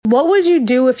What would you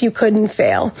do if you couldn't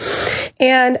fail?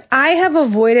 And I have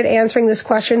avoided answering this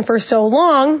question for so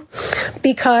long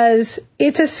because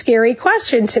it's a scary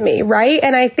question to me, right?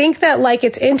 And I think that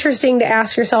it's interesting to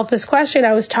ask yourself this question.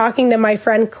 I was talking to my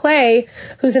friend Clay,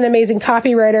 who's an amazing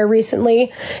copywriter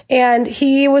recently, and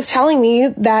he was telling me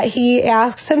that he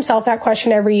asks himself that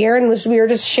question every year, and we were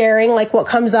just sharing what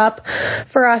comes up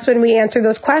for us when we answer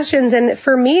those questions. And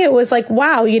for me, it was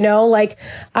wow,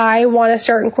 I want to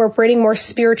start incorporating more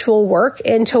spiritual work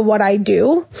into what I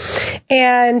do.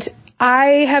 And I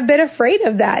have been afraid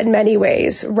of that in many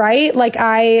ways, right?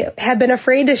 I have been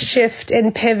afraid to shift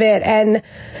and pivot and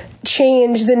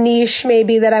change the niche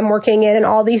maybe that I'm working in and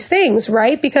all these things,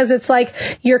 right? Because it's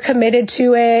you're committed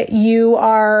to it. You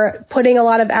are putting a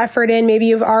lot of effort in. Maybe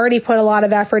you've already put a lot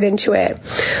of effort into it.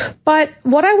 But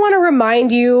what I want to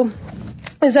remind you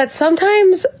is that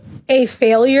sometimes a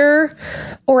failure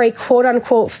or a quote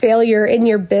unquote failure in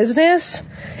your business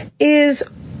is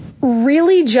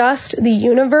really just the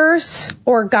universe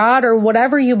or God or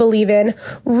whatever you believe in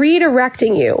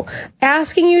redirecting you,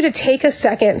 asking you to take a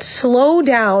second, slow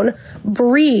down,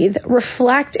 breathe,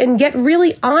 reflect, and get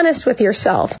really honest with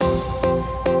yourself.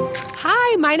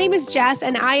 Hi, my name is Jess,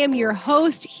 and I am your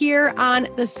host here on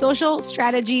the Social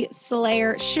Strategy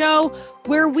Slayer Show,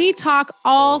 where we talk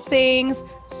all things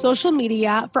social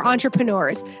media for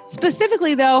entrepreneurs.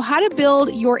 Specifically, though, how to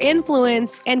build your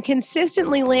influence and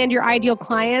consistently land your ideal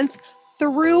clients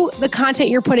through the content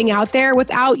you're putting out there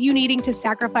without you needing to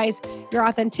sacrifice your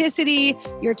authenticity,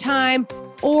 your time,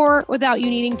 or without you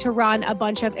needing to run a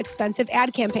bunch of expensive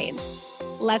ad campaigns.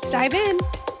 Let's dive in.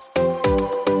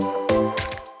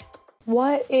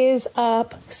 What is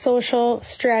up, Social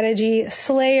Strategy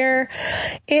Slayer?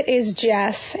 It is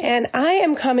Jess, and I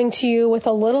am coming to you with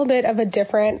a little bit of a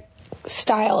different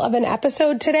style of an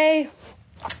episode today.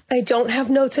 I don't have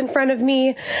notes in front of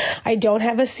me. I don't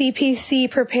have a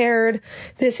CPC prepared.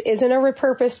 This isn't a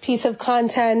repurposed piece of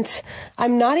content.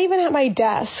 I'm not even at my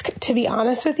desk, to be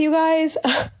honest with you guys.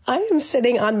 I am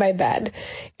sitting on my bed.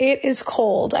 It is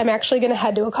cold. I'm actually going to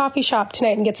head to a coffee shop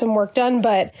tonight and get some work done,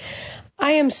 but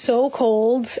I am so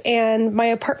cold and my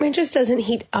apartment just doesn't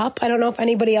heat up. I don't know if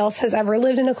anybody else has ever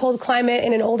lived in a cold climate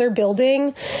in an older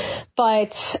building,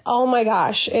 but oh my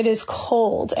gosh, it is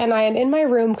cold. And I am in my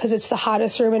room because it's the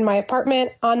hottest room in my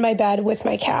apartment on my bed with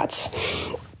my cats.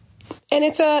 And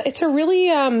it's a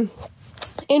really,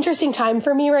 interesting time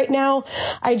for me right now.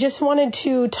 I just wanted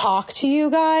to talk to you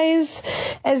guys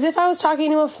as if I was talking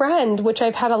to a friend, which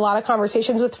I've had a lot of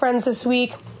conversations with friends this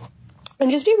week. And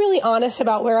just be really honest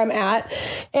about where I'm at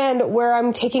and where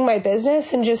I'm taking my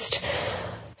business and just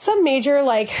some major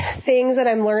things that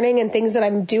I'm learning and things that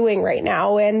I'm doing right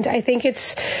now. And I think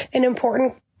it's an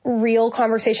important, real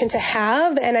conversation to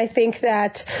have. And I think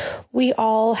that we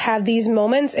all have these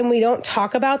moments and we don't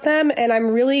talk about them. And I'm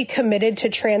really committed to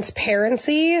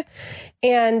transparency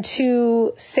and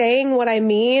to saying what I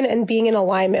mean and being in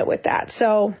alignment with that.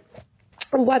 So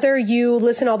whether you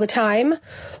listen all the time,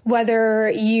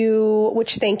 whether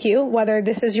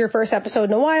this is your first episode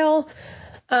in a while,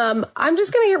 I'm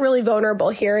just going to get really vulnerable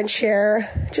here and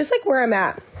share just where I'm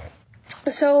at.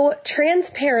 So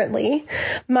transparently,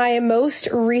 my most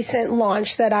recent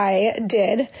launch that I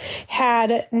did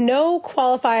had no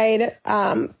qualified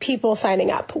people signing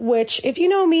up, which if you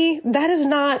know me, that is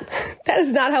not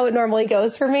how it normally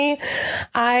goes for me.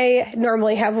 I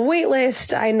normally have a wait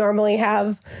list. I normally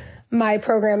have my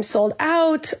program sold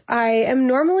out. I am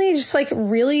normally just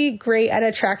really great at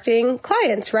attracting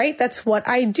clients, right? That's what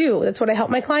I do. That's what I help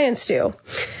my clients do.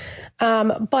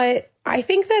 But I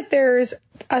think that there's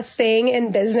a thing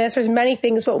in business. There's many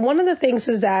things, but one of the things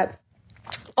is that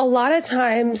a lot of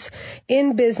times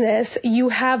in business, you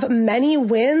have many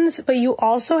wins, but you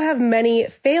also have many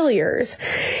failures.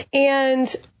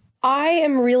 And I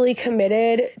am really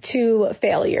committed to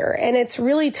failure, and it's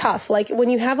really tough. When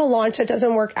you have a launch that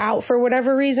doesn't work out for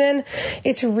whatever reason,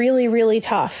 it's really, really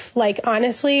tough.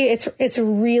 Honestly, it's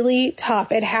really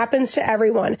tough. It happens to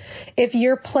everyone. If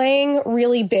you're playing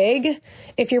really big,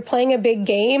 if you're playing a big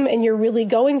game and you're really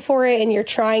going for it and you're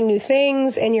trying new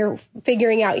things and you're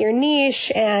figuring out your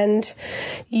niche and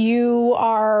you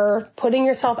are putting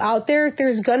yourself out there,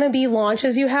 there's going to be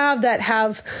launches you have that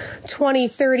have 20,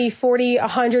 30, 40,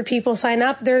 100 people sign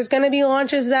up. There's going to be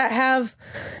launches that have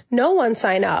no one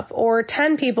sign up or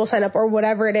 10 people sign up or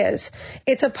whatever it is.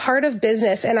 It's a part of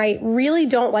business. And I really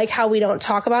don't like how we don't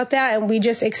talk about that. And we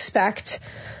just expect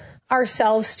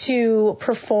ourselves to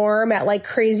perform at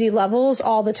crazy levels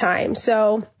all the time.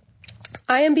 So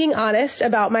I am being honest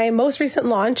about my most recent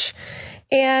launch.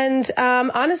 And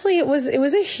honestly, it was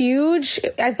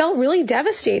I felt really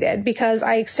devastated because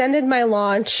I extended my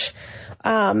launch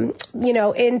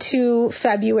into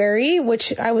February,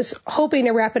 which I was hoping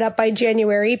to wrap it up by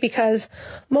January, because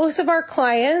most of our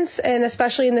clients, and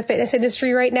especially in the fitness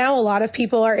industry right now, a lot of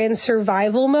people are in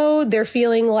survival mode. They're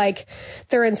feeling like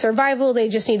they're in survival. They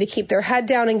just need to keep their head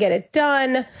down and get it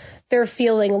done. They're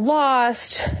feeling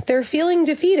lost. They're feeling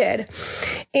defeated.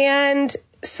 And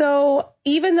so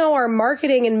even though our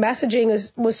marketing and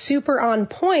messaging was super on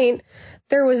point,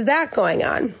 there was that going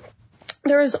on.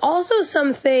 There was also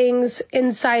some things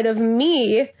inside of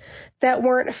me that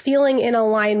weren't feeling in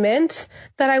alignment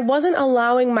that I wasn't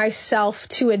allowing myself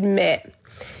to admit.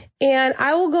 And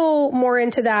I will go more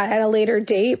into that at a later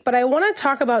date, but I want to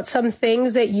talk about some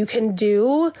things that you can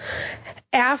do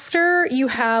after you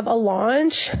have a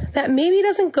launch that maybe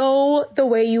doesn't go the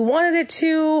way you wanted it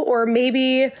to, or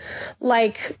maybe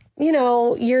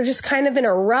you're just kind of in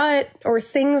a rut, or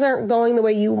things aren't going the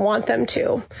way you want them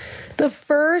to. The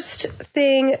first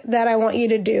thing that I want you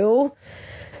to do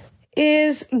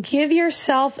is give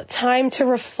yourself time to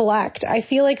reflect. I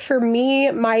feel like for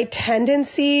me, my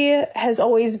tendency has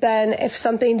always been, if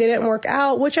something didn't work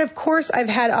out, which of course I've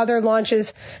had other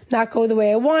launches not go the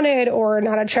way I wanted, or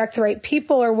not attract the right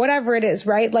people, or whatever it is,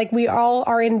 right? Like, we all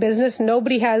are in business.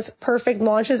 Nobody has perfect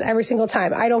launches every single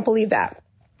time. I don't believe that.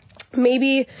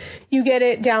 Maybe you get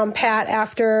it down pat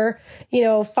after,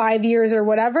 5 years or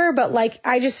whatever, but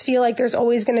I just feel like there's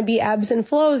always going to be ebbs and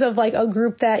flows of a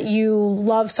group that you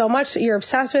love so much that you're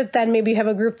obsessed with. Then maybe you have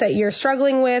a group that you're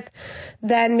struggling with.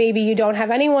 Then maybe you don't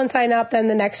have anyone sign up. Then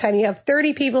the next time you have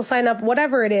 30 people sign up,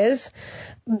 whatever it is.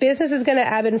 Business is going to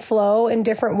ebb and flow in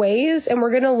different ways, and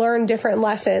we're going to learn different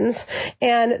lessons.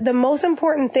 And the most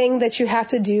important thing that you have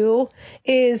to do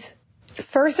is,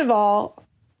 first of all,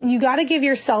 you got to give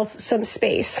yourself some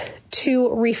space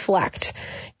to reflect.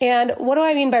 And what do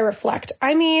I mean by reflect?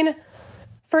 I mean,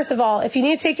 first of all, if you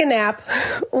need to take a nap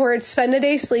or spend a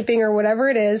day sleeping or whatever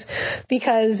it is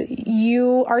because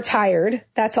you are tired,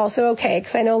 that's also okay.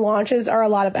 Because I know launches are a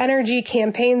lot of energy,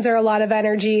 campaigns are a lot of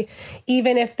energy,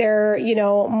 even if they're,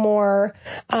 more,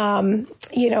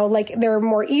 they're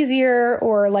more easier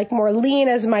or more lean,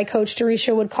 as my coach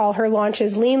Teresha would call her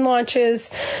launches, lean launches.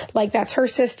 That's her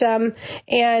system.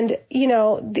 And,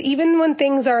 even when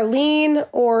things are lean,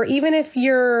 or even if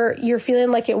you're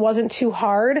feeling like it wasn't too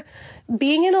hard,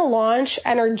 being in a launch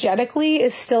energetically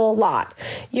is still a lot.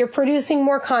 You're producing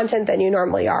more content than you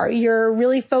normally are. You're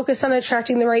really focused on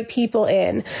attracting the right people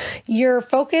in. You're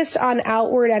focused on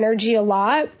outward energy a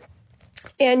lot.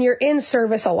 And you're in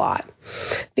service a lot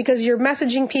because you're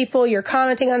messaging people, you're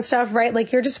commenting on stuff,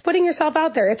 right? You're just putting yourself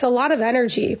out there. It's a lot of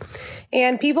energy.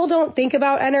 And people don't think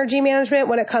about energy management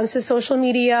when it comes to social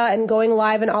media and going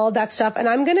live and all of that stuff. And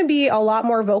I'm going to be a lot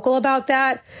more vocal about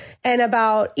that, and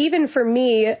about, even for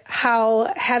me,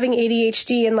 how having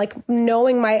ADHD and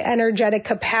knowing my energetic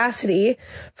capacity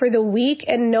for the week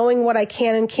and knowing what I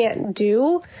can and can't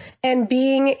do, and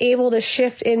being able to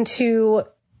shift into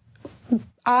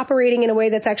operating in a way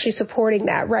that's actually supporting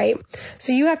that, right?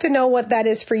 So you have to know what that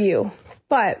is for you.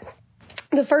 But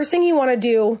the first thing you want to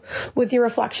do with your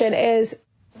reflection is,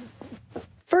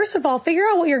 first of all, figure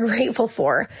out what you're grateful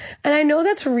for. And I know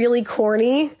that's really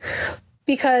corny,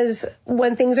 because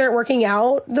when things aren't working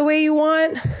out the way you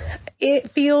want, it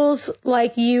feels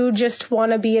like you just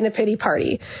want to be in a pity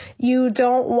party. You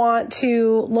don't want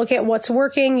to look at what's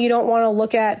working. You don't want to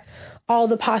look at all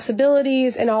the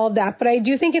possibilities and all of that. But I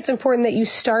do think it's important that you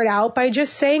start out by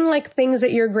just saying things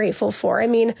that you're grateful for. I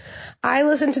mean, I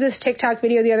listened to this TikTok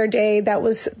video the other day that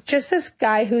was just this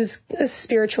guy who's a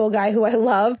spiritual guy who I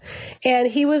love. And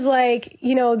he was like,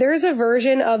 there's a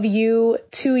version of you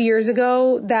 2 years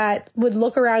ago that would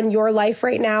look around your life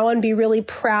right now and be really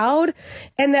proud,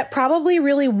 and that probably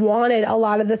really wanted a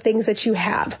lot of the things that you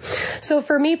have. So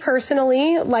for me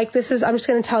personally, I'm just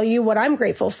going to tell you what I'm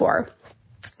grateful for.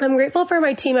 I'm grateful for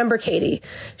my team member, Katie.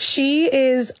 She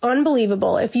is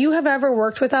unbelievable. If you have ever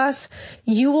worked with us,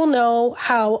 you will know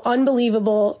how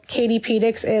unbelievable Katie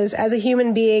Pedix is as a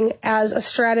human being, as a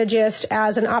strategist,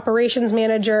 as an operations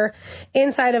manager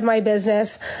inside of my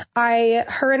business.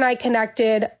 Her and I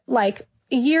connected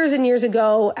years and years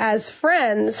ago as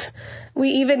friends. We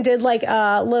even did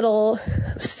a little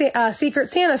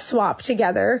Secret Santa swap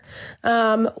together,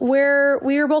 where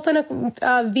we were both in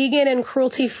a vegan and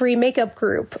cruelty-free makeup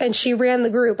group, and she ran the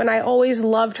group, and I always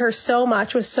loved her so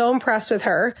much, was so impressed with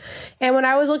her. And when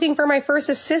I was looking for my first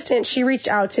assistant, she reached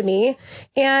out to me,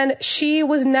 and she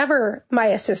was never my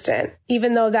assistant,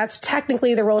 even though that's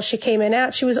technically the role she came in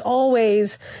at. She was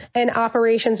always an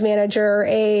operations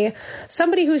manager,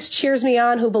 somebody who cheers me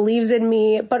on, who believes in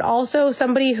me, but also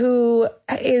somebody who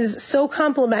is so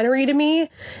complimentary to me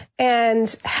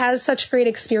and has such great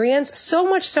experience, so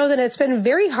much so that it's been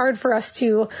very hard for us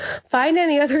to find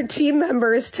any other team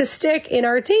members to stick in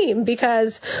our team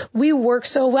because we work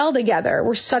so well together.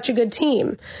 We're such a good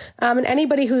team. And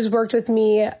anybody who's worked with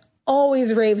me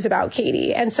always raves about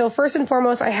Katie. And so first and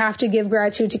foremost, I have to give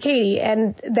gratitude to Katie.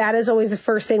 And that is always the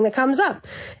first thing that comes up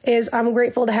is I'm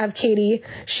grateful to have Katie.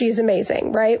 She's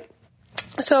amazing, right?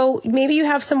 So maybe you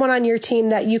have someone on your team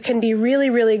that you can be really,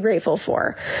 really grateful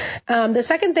for. The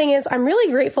second thing is I'm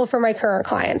really grateful for my current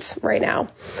clients right now.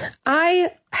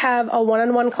 I have a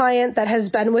one-on-one client that has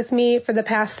been with me for the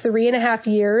past 3.5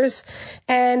 years,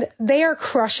 and they are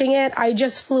crushing it. I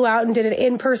just flew out and did an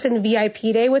in-person VIP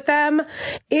day with them.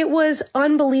 It was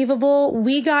unbelievable.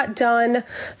 We got done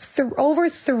over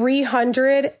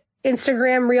 300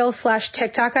 Instagram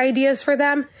Reel/TikTok ideas for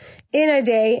them in a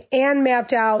day and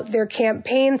mapped out their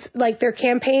campaigns, like their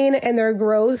campaign and their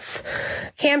growth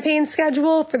campaign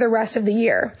schedule for the rest of the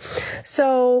year.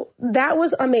 So that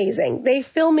was amazing. They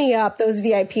fill me up, those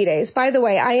VIP days. By the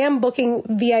way, I am booking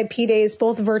VIP days,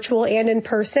 both virtual and in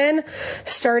person,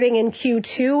 starting in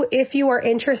Q2. If you are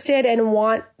interested and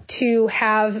want to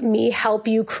have me help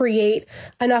you create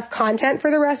enough content for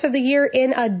the rest of the year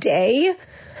in a day,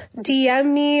 DM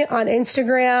me on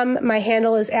Instagram. My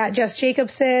handle is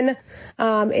 @JessJacobson.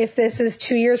 If this is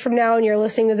 2 years from now and you're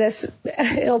listening to this,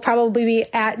 it'll probably be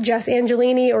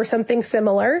 @JessAngelini or something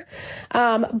similar.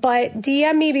 But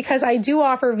DM me because I do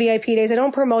offer VIP days. I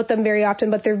don't promote them very often,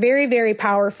 but they're very, very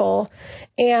powerful.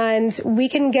 And we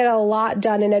can get a lot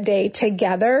done in a day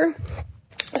together.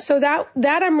 So that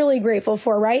I'm really grateful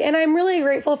for, right? And I'm really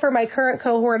grateful for my current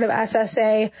cohort of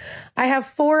SSA. I have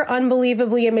 4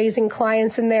 unbelievably amazing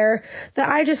clients in there that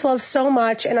I just love so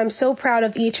much, and I'm so proud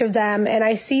of each of them. And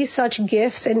I see such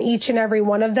gifts in each and every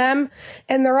one of them.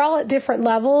 And they're all at different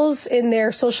levels in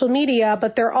their social media,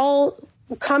 but they're all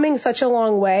coming such a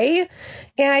long way.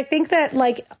 And I think that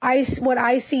what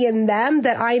I see in them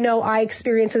that I know I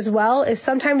experience as well is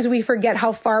sometimes we forget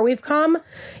how far we've come,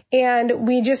 and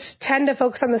we just tend to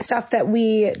focus on the stuff that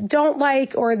we don't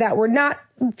like or that we're not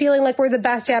feeling like we're the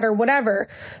best at or whatever.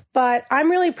 But I'm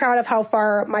really proud of how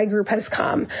far my group has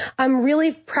come. I'm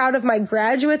really proud of my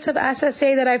graduates of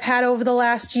SSA that I've had over the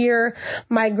last year,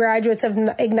 my graduates of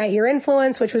Ignite Your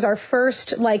Influence, which was our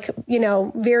first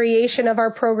variation of our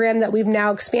program that we've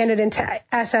now expanded into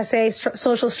SSA,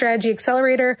 Social Strategy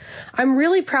Accelerator. I'm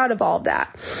really proud of all of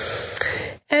that.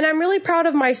 And I'm really proud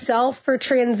of myself for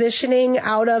transitioning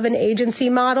out of an agency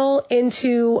model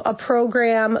into a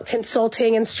program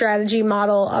consulting and strategy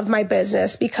model of my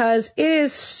business, because it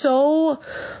is so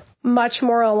much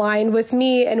more aligned with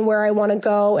me and where I want to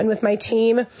go and with my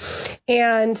team.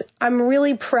 And I'm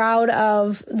really proud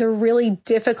of the really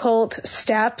difficult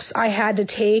steps I had to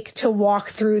take to walk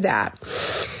through that.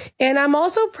 And I'm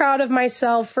also proud of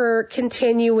myself for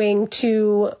continuing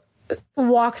to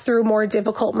walk through more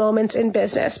difficult moments in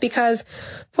business, because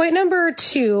point number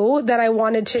 2 that I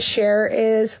wanted to share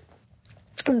is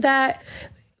that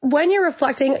when you're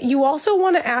reflecting, you also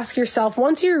want to ask yourself,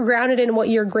 once you're grounded in what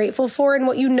you're grateful for and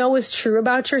what you know is true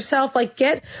about yourself,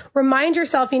 remind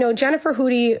yourself, Jennifer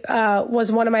Hootie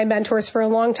was one of my mentors for a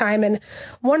long time. And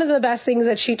one of the best things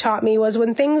that she taught me was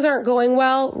when things aren't going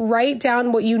well, write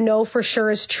down what you know for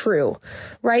sure is true,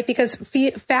 right? Because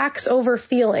facts over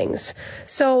feelings.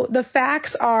 So the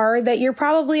facts are that you're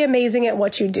probably amazing at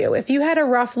what you do. If you had a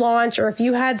rough launch or if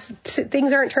you had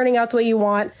things aren't turning out the way you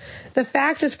want, the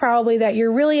fact is probably that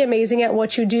you're really amazing at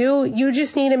what you do. You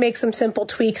just need to make some simple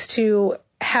tweaks to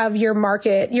have your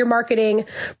marketing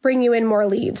bring you in more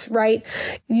leads, right?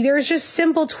 There's just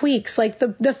simple tweaks. Like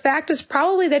the fact is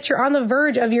probably that you're on the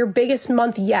verge of your biggest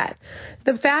month yet.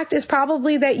 The fact is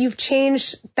probably that you've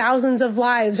changed thousands of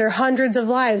lives or hundreds of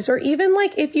lives, or even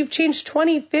if you've changed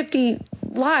 20, 50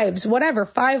 lives, whatever,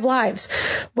 5 lives,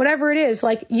 whatever it is,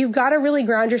 you've got to really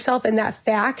ground yourself in that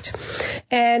fact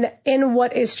and in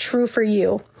what is true for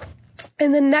you.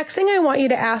 And the next thing I want you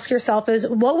to ask yourself is,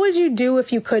 what would you do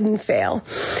if you couldn't fail?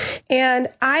 And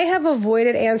I have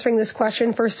avoided answering this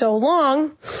question for so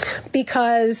long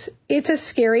because it's a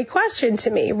scary question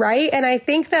to me, right? And I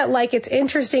think that it's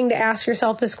interesting to ask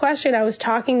yourself this question. I was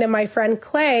talking to my friend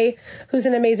Clay, who's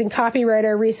an amazing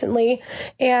copywriter, recently,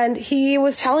 and he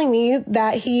was telling me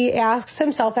that he asks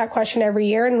himself that question every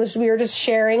year, and we were just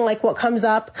sharing what comes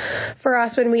up for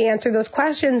us when we answer those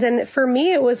questions. And for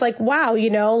me, it was wow,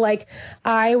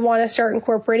 I want to start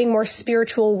incorporating more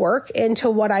spiritual work into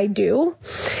what I do.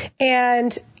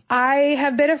 And I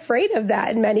have been afraid of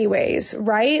that in many ways,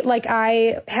 right?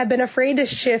 I have been afraid to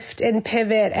shift and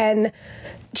pivot and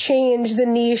change the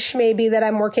niche maybe that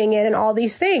I'm working in and all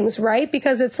these things, right?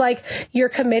 Because it's like you're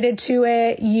committed to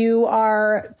it. You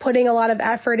are putting a lot of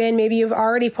effort in. Maybe you've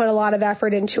already put a lot of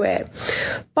effort into it.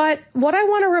 But what I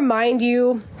want to remind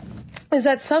you is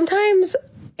that sometimes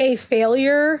a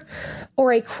failure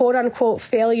or a quote unquote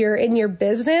failure in your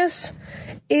business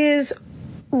is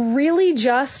really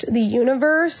just the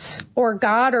universe or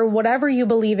God or whatever you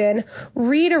believe in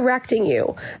redirecting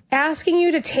you, asking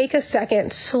you to take a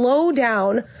second, slow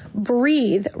down,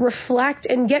 breathe, reflect,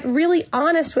 and get really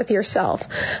honest with yourself.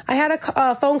 I had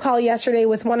a phone call yesterday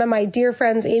with one of my dear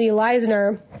friends, Amy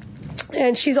Leisner,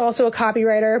 and she's also a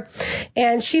copywriter,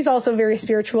 and she's also very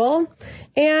spiritual.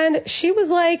 And she was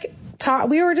like,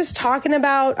 we were just talking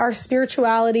about our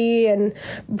spirituality and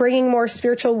bringing more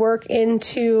spiritual work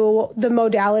into the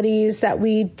modalities that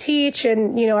we teach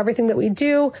and, everything that we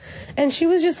do. And she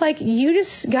was just like, you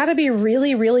just got to be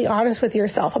really, really honest with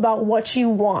yourself about what you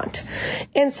want.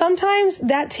 And sometimes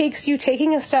that takes you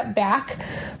taking a step back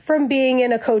from being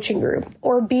in a coaching group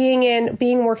or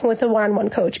being working with a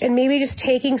one-on-one coach, and maybe just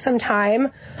taking some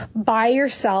time by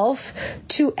yourself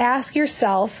to ask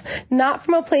yourself, not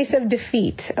from a place of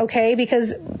defeat, okay?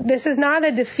 Because this is not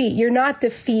a defeat. You're not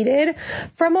defeated.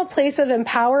 From a place of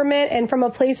empowerment and from a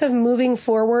place of moving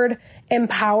forward,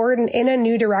 empowered and in a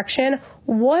new direction,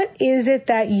 what is it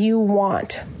that you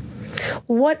want?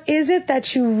 What is it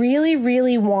that you really,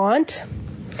 really want?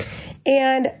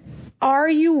 And are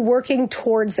you working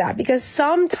towards that? Because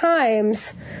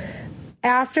sometimes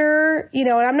after, and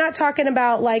I'm not talking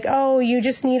about like, oh, you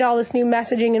just need all this new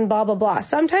messaging and blah, blah, blah.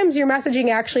 Sometimes your messaging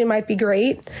actually might be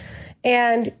great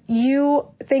and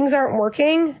things aren't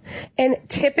working. And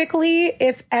typically,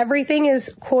 if everything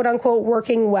is quote unquote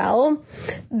working well,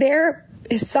 there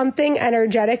is something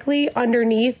energetically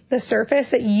underneath the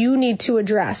surface that you need to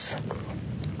address.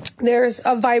 There's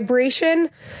a vibration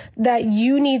that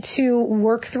you need to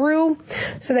work through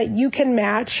so that you can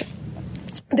match.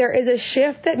 There is a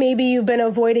shift that maybe you've been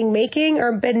avoiding making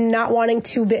or been not wanting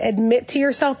to admit to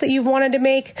yourself that you've wanted to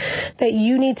make, that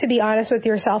you need to be honest with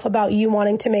yourself about you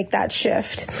wanting to make that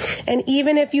shift. And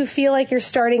even if you feel like you're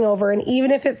starting over, and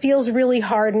even if it feels really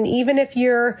hard, and even if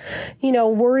you're,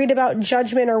 worried about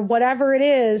judgment or whatever it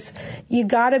is, you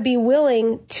got to be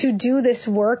willing to do this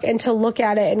work and to look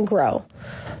at it and grow,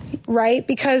 right?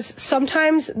 Because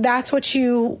sometimes that's what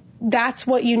you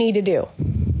need to do.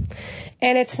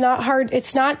 And it's not hard.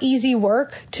 It's not easy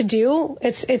work to do.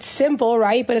 It's simple,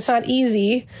 right? But it's not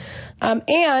easy.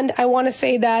 And I want to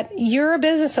say that you're a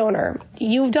business owner.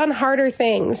 You've done harder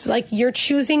things. Like, you're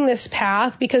choosing this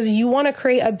path because you want to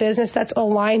create a business that's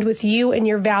aligned with you and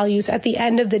your values at the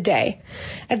end of the day.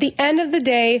 At the end of the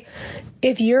day,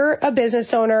 if you're a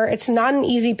business owner, it's not an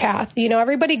easy path.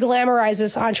 Everybody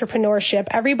glamorizes entrepreneurship.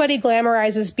 Everybody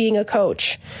glamorizes being a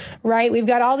coach, right? We've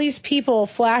got all these people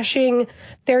flashing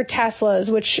their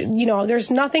Teslas, which,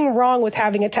 there's nothing wrong with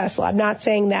having a Tesla. I'm not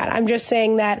saying that. I'm just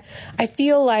saying that I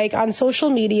feel like on social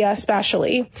media,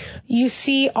 especially, you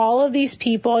see all of these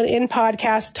people in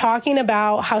podcasts talking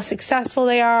about how successful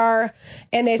they are.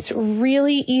 And it's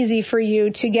really easy for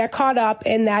you to get caught up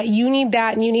in that you need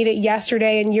that and you need it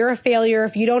yesterday, and you're a failure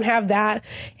if you don't have that.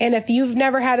 And if you've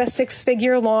never had a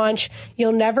 6-figure launch,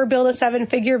 you'll never build a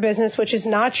 7-figure business, which is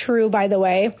not true, by the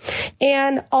way.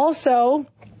 And also,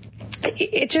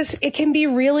 it can be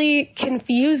really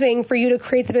confusing for you to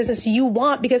create the business you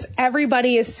want, because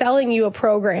everybody is selling you a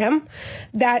program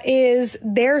that is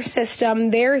their system,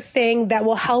 their thing that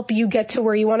will help you get to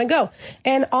where you want to go.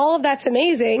 And all of that's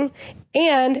amazing.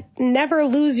 And never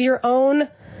lose your own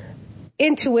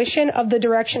intuition of the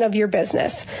direction of your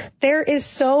business. There is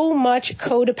so much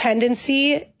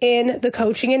codependency in the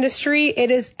coaching industry. It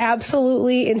is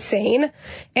absolutely insane.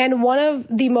 And one of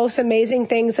the most amazing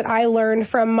things that I learned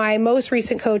from my most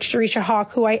recent coach, Jerisha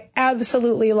Hawk, who I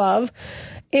absolutely love,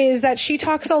 is that she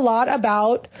talks a lot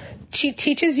about, she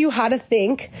teaches you how to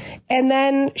think, and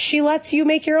then she lets you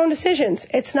make your own decisions.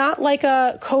 It's not like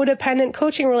a codependent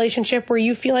coaching relationship where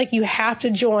you feel like you have to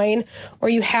join or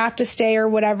you have to stay or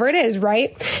whatever it is,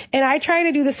 right? And I try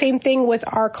to do the same thing with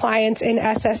our clients in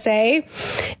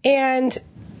SSA. And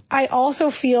I also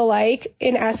feel like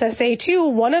in SSA too,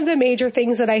 one of the major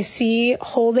things that I see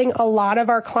holding a lot of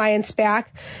our clients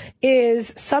back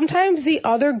is sometimes the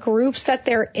other groups that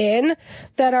they're in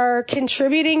that are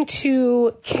contributing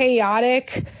to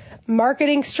chaotic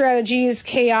marketing strategy is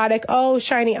chaotic. Oh,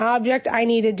 shiny object. I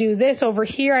need to do this over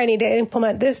here. I need to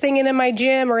implement this thing into my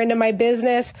gym or into my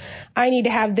business. I need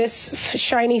to have this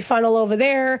shiny funnel over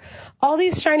there. All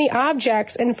these shiny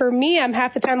objects. And for me, I'm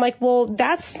half the time like, well,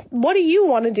 what do you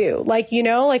want to do? Like,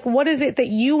 what is it that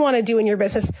you want to do in your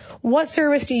business? What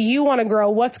service do you want to grow?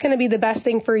 What's going to be the best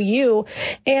thing for you?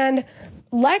 And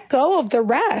let go of the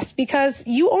rest, because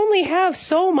you only have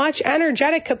so much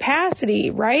energetic capacity,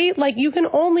 right? Like, you can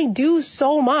only do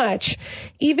so much.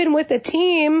 Even with a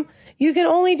team, you can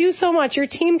only do so much. Your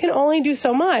team can only do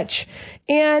so much.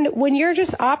 And when you're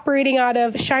just operating out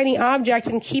of shiny object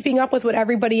and keeping up with what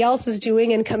everybody else is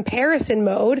doing in comparison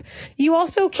mode, you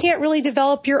also can't really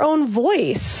develop your own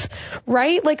voice,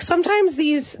 right? Like, sometimes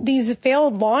these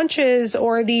failed launches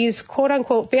or these quote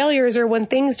unquote failures, or when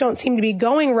things don't seem to be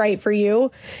going right for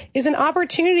you, is an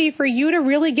opportunity for you to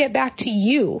really get back to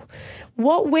you.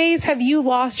 What ways have you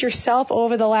lost yourself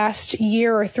over the last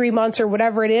year or 3 months or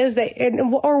whatever it is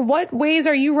or what ways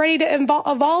are you ready to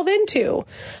evolve into?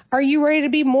 Are you ready to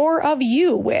be more of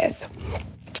you with?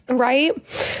 Right?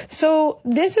 So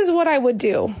this is what I would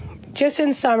do. Just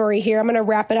in summary here, I'm going to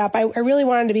wrap it up. I really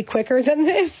wanted to be quicker than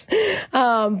this.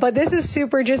 But this is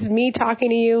super just me talking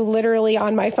to you literally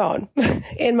on my phone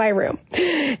in my room.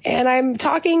 And I'm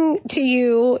talking to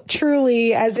you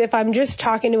truly as if I'm just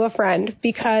talking to a friend,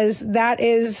 because that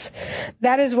is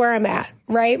where I'm at,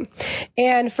 right?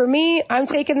 And for me, I'm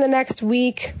taking the next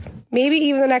week, maybe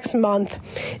even the next month,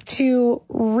 to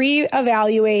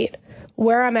reevaluate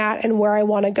where I'm at and where I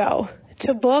want to go.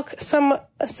 To book some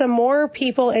more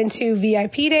people into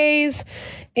VIP days,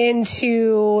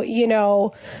 into,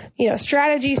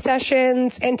 strategy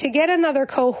sessions, and to get another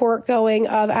cohort going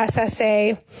of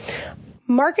SSA,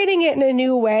 marketing it in a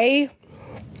new way,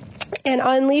 and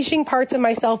unleashing parts of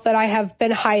myself that I have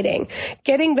been hiding,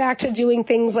 getting back to doing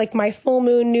things like my full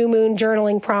moon, new moon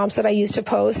journaling prompts that I used to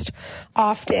post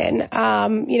often,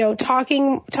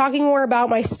 talking more about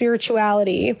my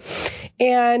spirituality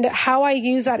and how I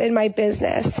use that in my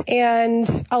business, and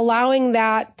allowing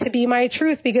that to be my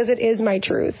truth, because it is my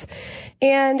truth.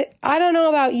 And I don't know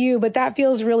about you, but that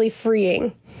feels really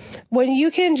freeing when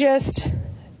you can just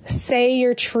say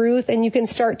your truth and you can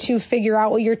start to figure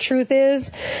out what your truth is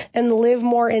and live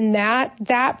more in that.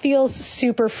 That feels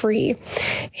super free.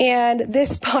 And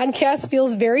this podcast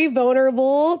feels very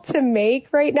vulnerable to make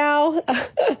right now.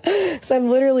 So I'm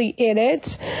literally in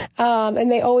it.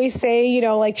 And they always say,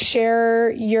 share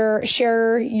your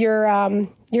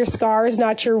scars,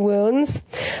 not your wounds.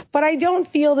 But I don't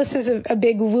feel this is a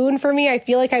big wound for me. I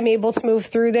feel like I'm able to move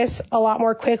through this a lot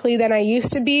more quickly than I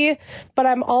used to be, but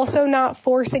I'm also not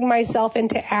forcing myself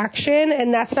into action.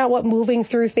 And that's not what moving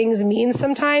through things means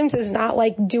sometimes, is not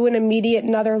like do an immediate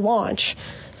another launch.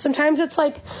 Sometimes it's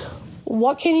like,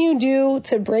 what can you do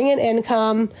to bring in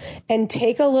income and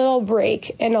take a little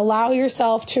break and allow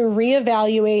yourself to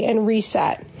reevaluate and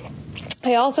reset?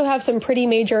 I also have some pretty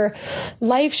major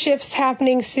life shifts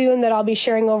happening soon that I'll be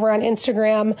sharing over on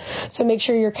Instagram. So make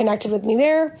sure you're connected with me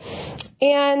there.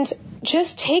 And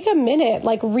just take a minute,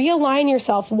 realign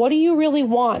yourself. What do you really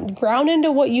want? Ground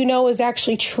into what you know is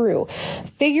actually true.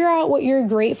 Figure out what you're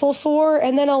grateful for,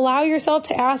 and then allow yourself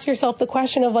to ask yourself the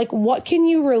question of what can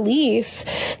you release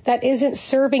that isn't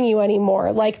serving you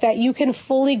anymore? That you can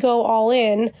fully go all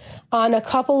in on a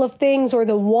couple of things, or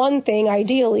the one thing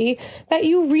ideally that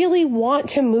you really want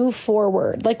to move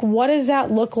forward. What does that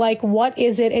look like? What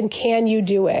is it? And can you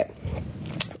do it?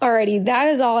 Alrighty, that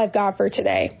is all I've got for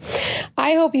today.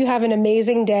 I hope you have an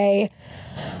amazing day.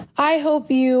 I hope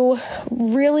you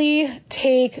really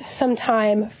take some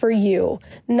time for you,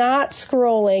 not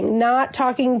scrolling, not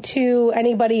talking to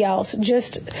anybody else.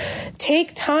 Just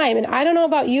take time. And I don't know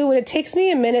about you, but it takes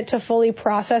me a minute to fully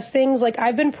process things.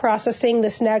 I've been processing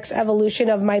this next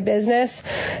evolution of my business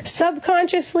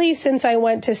subconsciously since I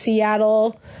went to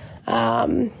Seattle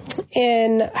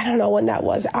in, I don't know when that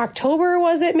was, October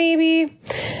was it maybe,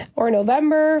 or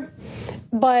November,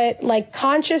 but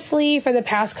consciously for the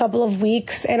past couple of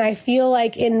weeks. And I feel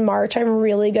like in March, I'm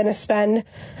going to spend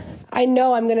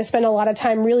a lot of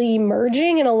time really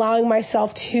emerging and allowing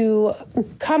myself to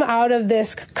come out of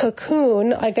this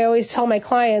cocoon. I always tell my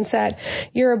clients that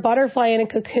you're a butterfly in a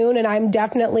cocoon, and I'm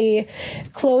definitely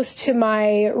close to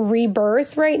my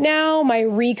rebirth right now,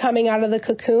 my coming out of the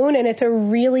cocoon, and it's a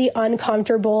really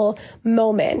uncomfortable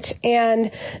moment.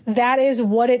 And that is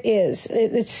what it is.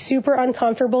 It's super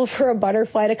uncomfortable for a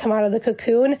butterfly to come out of the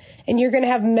cocoon, and you're going to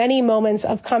have many moments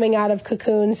of coming out of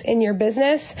cocoons in your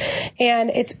business, and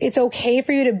it's okay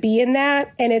for you to be in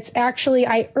that. And it's actually,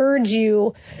 I urge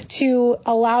you to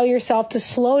allow yourself to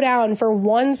slow down for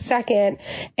 1 second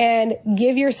and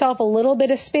give yourself a little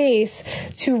bit of space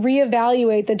to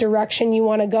reevaluate the direction you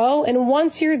want to go. And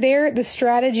once you're there, the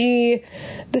strategy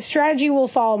will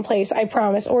fall in place, I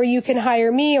promise. Or you can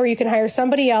hire me, or you can hire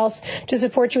somebody else to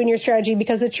support you in your strategy,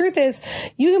 because the truth is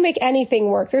you can make anything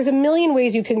work. There's a million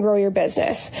ways you can grow your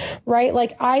business, right?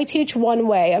 Like, I teach one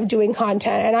way of doing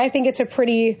content, and I think it's a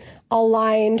pretty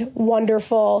aligned,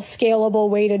 wonderful, scalable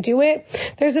way to do it.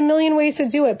 There's a million ways to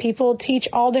do it. People teach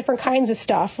all different kinds of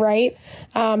stuff, right?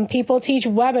 People teach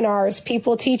webinars,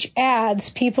 people teach ads,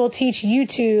 people teach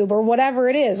YouTube, or whatever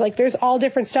it is. Like, there's all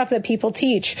different stuff that people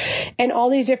teach, and all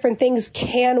these different things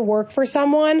can work for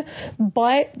someone.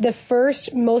 But the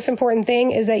first most important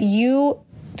thing is that you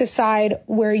decide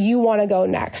where you want to go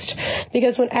next.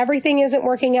 Because when everything isn't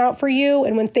working out for you,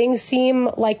 and when things seem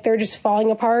like they're just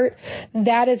falling apart,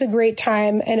 that is a great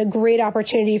time and a great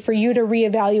opportunity for you to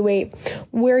reevaluate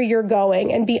where you're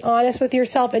going, and be honest with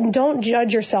yourself, and don't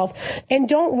judge yourself. And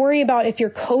don't worry about if your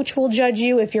coach will judge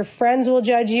you, if your friends will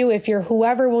judge you, if your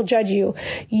whoever will judge you.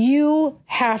 You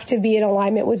have to be in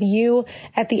alignment with you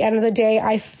at the end of the day.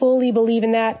 I fully believe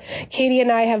in that. Katie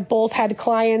and I have both had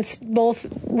clients, both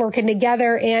working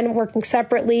together and working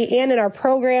separately, and in our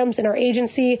programs, in our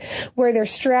agency, where their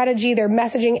strategy, their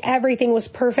messaging, everything was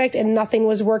perfect and nothing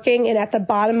was working. And at the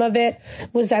bottom of it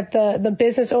was that the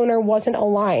business owner wasn't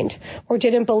aligned or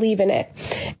didn't believe in it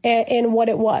and what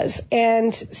it was.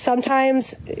 And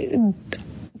sometimes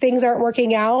things aren't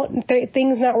working out.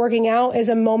 Things not working out is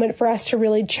a moment for us to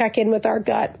really check in with our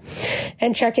gut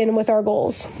and check in with our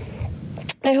goals.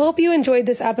 I hope you enjoyed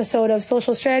this episode of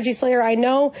Social Strategy Slayer. I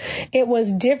know it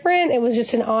was different. It was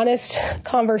just an honest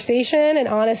conversation, an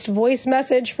honest voice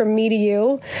message from me to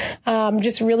you,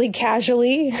 just really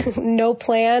casually, no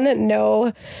plan,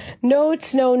 no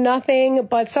notes, no nothing.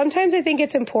 But sometimes I think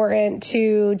it's important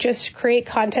to just create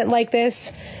content like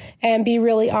this and be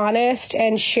really honest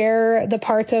and share the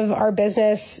parts of our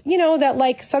business, that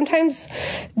like sometimes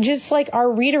just like are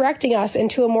redirecting us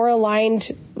into a more aligned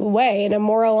way and a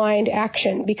more aligned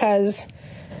action, because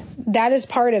that is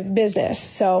part of business.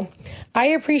 So I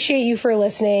appreciate you for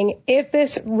listening. If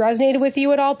this resonated with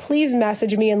you at all, please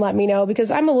message me and let me know,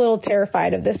 because I'm a little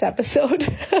terrified of this episode.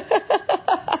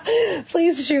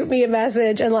 Please shoot me a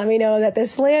message and let me know that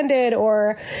this landed,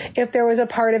 or if there was a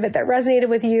part of it that resonated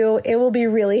with you. It will be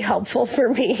really helpful for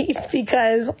me,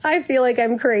 because I feel like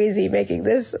I'm crazy making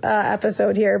this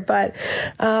episode here, but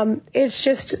it's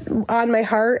just on my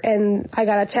heart, and I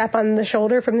got a tap on the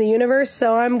shoulder from the universe,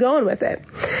 so I'm going with it.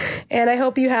 And I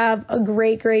hope you have a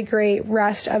great, great, great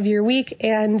rest of your week,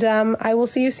 and I will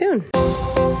see you soon.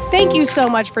 Thank you so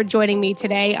much for joining me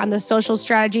today on the Social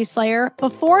Strategy Slayer.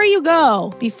 Before you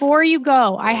go,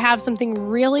 I have something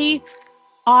really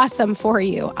awesome for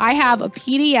you. I have a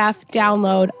PDF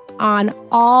download on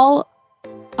all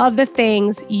of the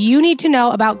things you need to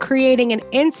know about creating an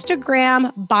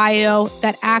Instagram bio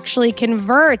that actually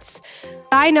converts.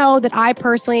 I know that I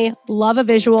personally love a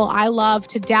visual. I love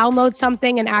to download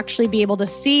something and actually be able to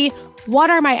see what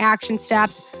are my action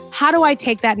steps. How do I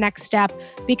take that next step?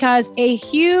 Because a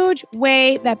huge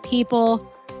way that people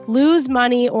lose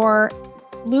money or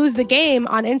lose the game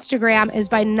on Instagram is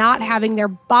by not having their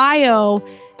bio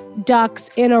ducks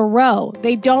in a row.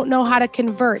 They don't know how to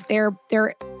convert. Their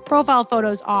profile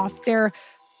photos off. Their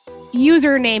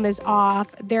username is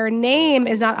off. Their name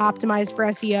is not optimized for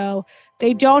SEO.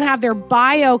 They don't have their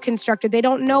bio constructed. They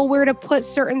don't know where to put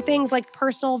certain things like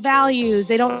personal values.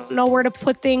 They don't know where to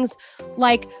put things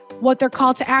like what their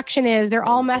call to action is. They're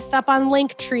all messed up on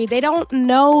Linktree. They don't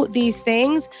know these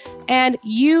things. And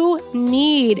you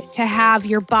need to have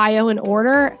your bio in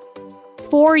order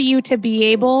for you to be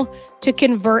able to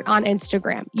convert on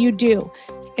Instagram. You do.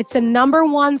 It's the number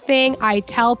one thing I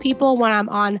tell people when I'm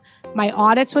on my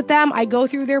audits with them. I go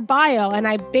through their bio and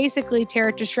I basically tear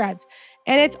it to shreds.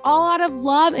 And it's all out of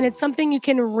love, and it's something you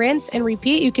can rinse and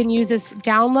repeat. You can use this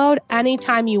download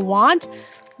anytime you want,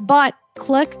 but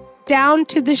click down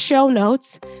to the show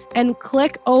notes and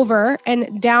click over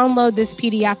and download this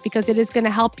PDF, because it is going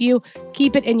to help you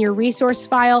keep it in your resource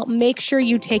file. Make sure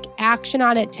you take action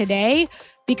on it today,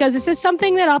 because this is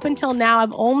something that up until now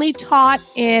I've only taught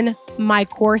in my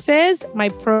courses, my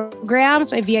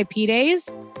programs, my VIP days.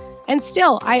 And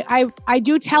still, I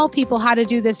do tell people how to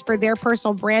do this for their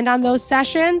personal brand on those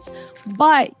sessions,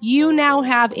 but you now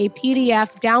have a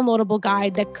PDF downloadable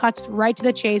guide that cuts right to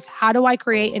the chase. How do I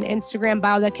create an Instagram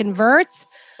bio that converts?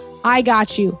 I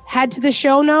got you. Head to the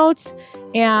show notes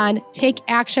and take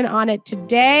action on it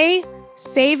today.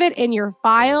 Save it in your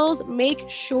files. Make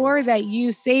sure that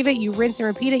you save it, you rinse and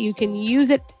repeat it. You can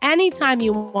use it anytime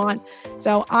you want.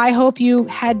 So I hope you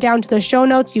head down to the show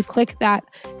notes, you click that,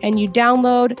 and you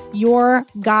download your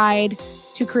guide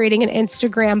to creating an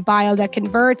Instagram bio that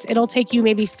converts. It'll take you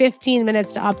maybe 15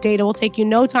 minutes to update. It will take you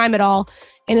no time at all,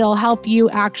 and it'll help you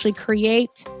actually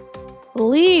create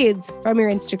leads from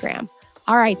your Instagram.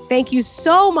 All right. Thank you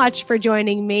so much for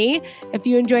joining me. If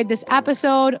you enjoyed this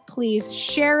episode, please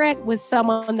share it with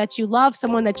someone that you love,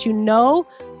 someone that you know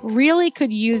really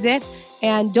could use it.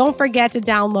 And don't forget to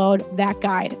download that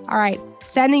guide. All right.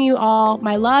 Sending you all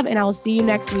my love, and I will see you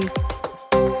next week.